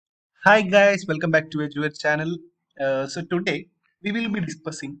Hi guys, welcome back to our channel. So today we will be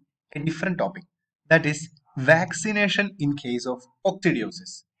discussing a different topic, that is vaccination in case of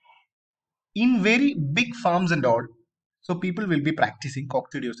coccidiosis. In very big farms and all, so people will be practicing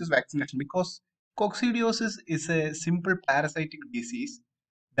coccidiosis vaccination because coccidiosis is a simple parasitic disease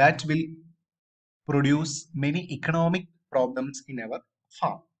that will produce many economic problems in our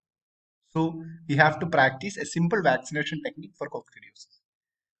farm. So we have to practice a simple vaccination technique for coccidiosis.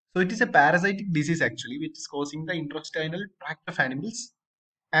 So it is a parasitic disease actually, which is causing the intestinal tract of animals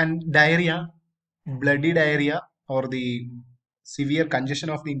and diarrhea, bloody diarrhea, or the severe congestion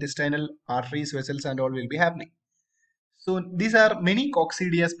of the intestinal arteries, vessels, and all will be happening. So these are many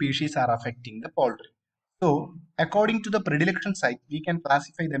coccidia species are affecting the poultry. So according to the predilection site, we can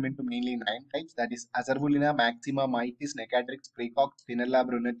classify them into mainly 9 types. That is Azarvulina, Maxima, Mitis, Necatrix, Precox, Spinella,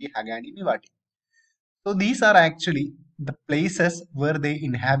 Brunetti, Hagani, Vivati. So these are actually the places where they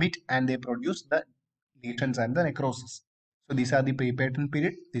inhabit and they produce the lesions and the necrosis. So these are the pre-patent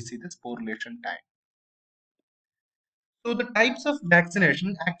period. This is the sporulation time. So the types of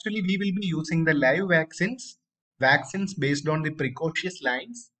vaccination, actually we will be using the live vaccines based on the precocious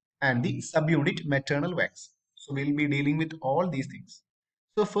lines and the subunit maternal vaccine. So we'll be dealing with all these things.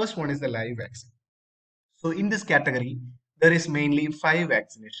 So first one is the live vaccine. So in this category, there is mainly 5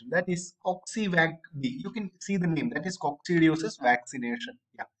 vaccination. That is Coccivac B. You can see the name. That is coccidiosis vaccination.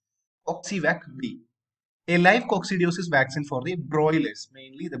 Yeah, Coccivac B. A live coccidiosis vaccine for the broilers,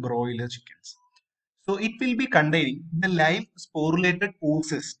 mainly the broiler chickens. So it will be containing the live sporulated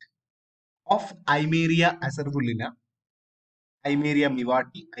oocyst of Eimeria acervulina, Eimeria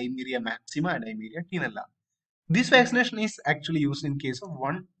mivati, Eimeria maxima, and Eimeria tenella. This vaccination is actually used in case of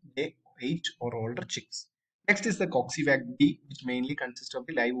 1 day age or older chicks. Next is the Coccivac D, which mainly consists of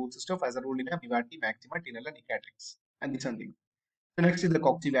the live oocyst of Azarulina, Vivati, Maxima, Tenella, Nicatrix, and this only. So next is the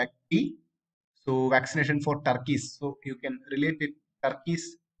Coccivac T. So vaccination for turkeys. So you can relate it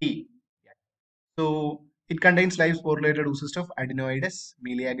turkeys T. Yeah. So it contains live sporulated oocyst of Adenoides,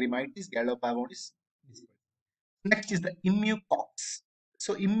 Meleagrimatis, Galloparvotis. Next is the immucox.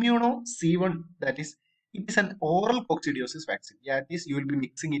 So immuno C1, that is, it is an oral coccidiosis vaccine. Yeah, it is, you will be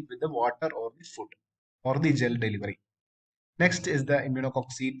mixing it with the water or the food or the gel delivery. Next is the immunocox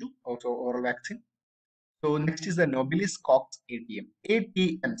C2, also oral vaccine. So next is the nobilis cox ATM.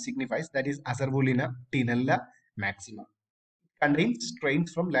 ATM signifies, that is Azarvulina tenella maxima. It contains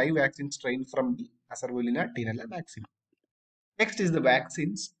strains from live vaccine strain from the Azarvulina tenella maxima. Next is the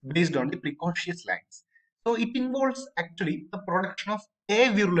vaccines based on the precocious lines. So it involves actually the production of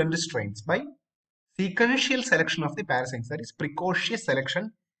avirulent strains by sequential selection of the parasites, that is precocious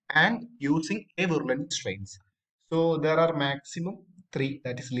selection and using avirulent strains. So there are maximum 3,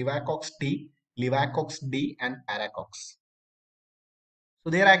 that is Levacox T, Levacox D, and Paracox. So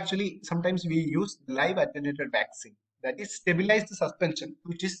there actually sometimes we use live attenuated vaccine, that is stabilized suspension,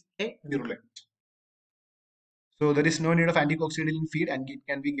 which is a virulent. So there is no need of anticoccidial feed and it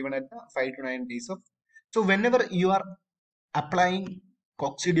can be given at the 5 to 9 days of. So whenever you are applying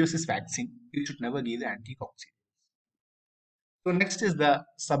coccidiosis vaccine, you should never give the anticoccidial. So next is the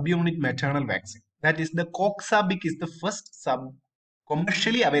subunit maternal vaccine. That is the Coxabic is the first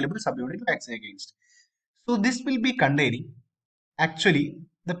commercially available subunit vaccine against. So this will be containing actually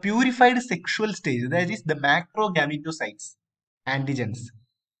the purified sexual stage, that is the macrogametocytes antigens.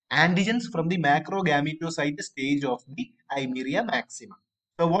 Antigens from the macrogametocyte stage of the Eimeria maxima.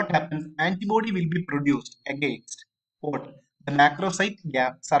 So what happens? Antibody will be produced against what? The macrocyte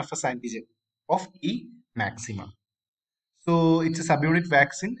surface antigen of E maxima. So it's a subunit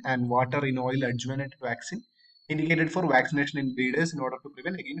vaccine and water in oil adjuvanted vaccine indicated for vaccination in breeders in order to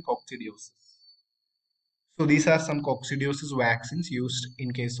prevent against coccidiosis. So these are some coccidiosis vaccines used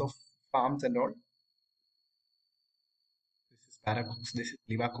in case of farms and all. This is Paracox, this is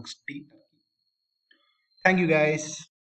Levacox T. Thank you guys.